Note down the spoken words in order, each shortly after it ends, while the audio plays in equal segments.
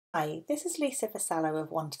Hi, this is Lisa Vasallo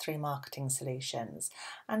of 1 to 3 Marketing Solutions,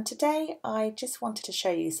 and today I just wanted to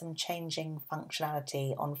show you some changing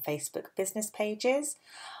functionality on Facebook business pages.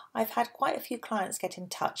 I've had quite a few clients get in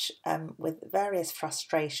touch with various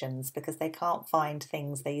frustrations because they can't find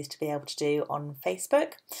things they used to be able to do on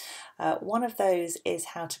Facebook. One of those is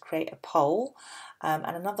how to create a poll, and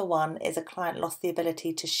another one is a client lost the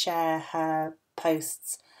ability to share her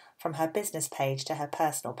posts from her business page to her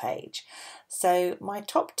personal page. So my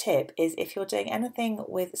top tip is, if you're doing anything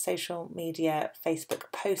with social media Facebook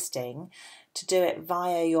posting, to do it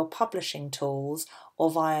via your publishing tools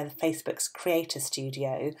or via Facebook's Creator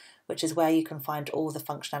Studio, which is where you can find all the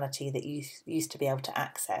functionality that you used to be able to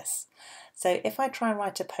access. So if I try and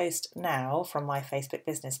write a post now from my Facebook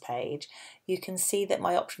business page, you can see that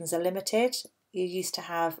my options are limited. You used to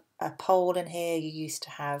have a poll in here, you used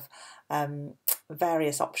to have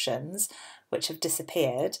various options which have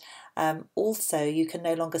disappeared. Also, you can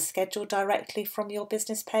no longer schedule directly from your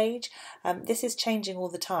business page. This is changing all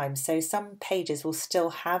the time, so some pages will still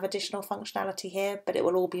have additional functionality here, but it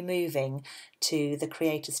will all be moving to the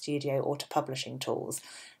Creator Studio or to publishing tools.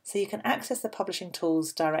 So you can access the publishing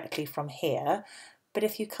tools directly from here, but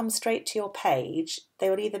if you come straight to your page, they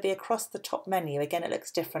will either be across the top menu. Again, it looks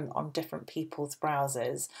different on different people's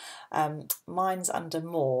browsers. Mine's under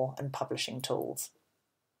More and Publishing Tools.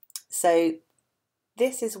 So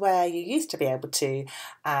this is where you used to be able to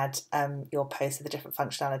add your posts with a different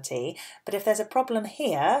functionality. But if there's a problem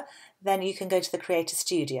here, then you can go to the Creator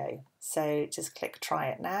Studio. So just click Try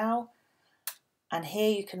It Now. And here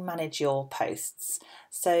you can manage your posts.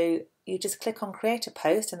 So you just click on Create a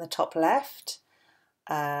Post in the top left.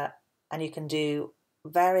 And you can do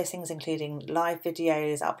various things, including live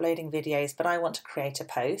videos, uploading videos, but I want to create a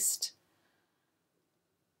post.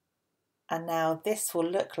 And now this will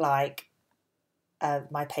look like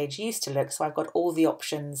my page used to look, so I've got all the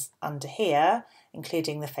options under here,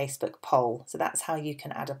 including the Facebook poll. So that's how you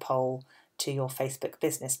can add a poll to your Facebook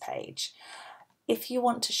business page. If you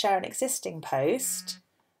want to share an existing post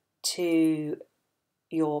to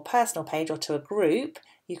your personal page or to a group,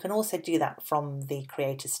 you can also do that from the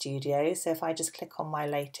Creator Studio. So if I just click on my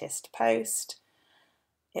latest post,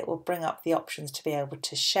 it will bring up the options to be able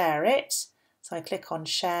to share it. So I click on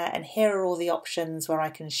share, and here are all the options where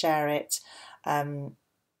I can share it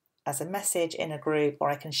as a message in a group, or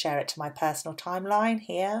I can share it to my personal timeline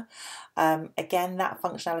here. Again, that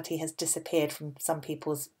functionality has disappeared from some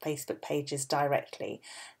people's Facebook pages directly.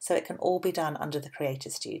 So it can all be done under the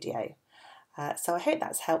Creator Studio. So I hope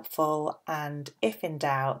that's helpful, and if in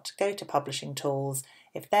doubt, go to Publishing Tools.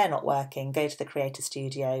 If they're not working, go to the Creator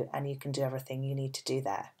Studio and you can do everything you need to do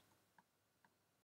there.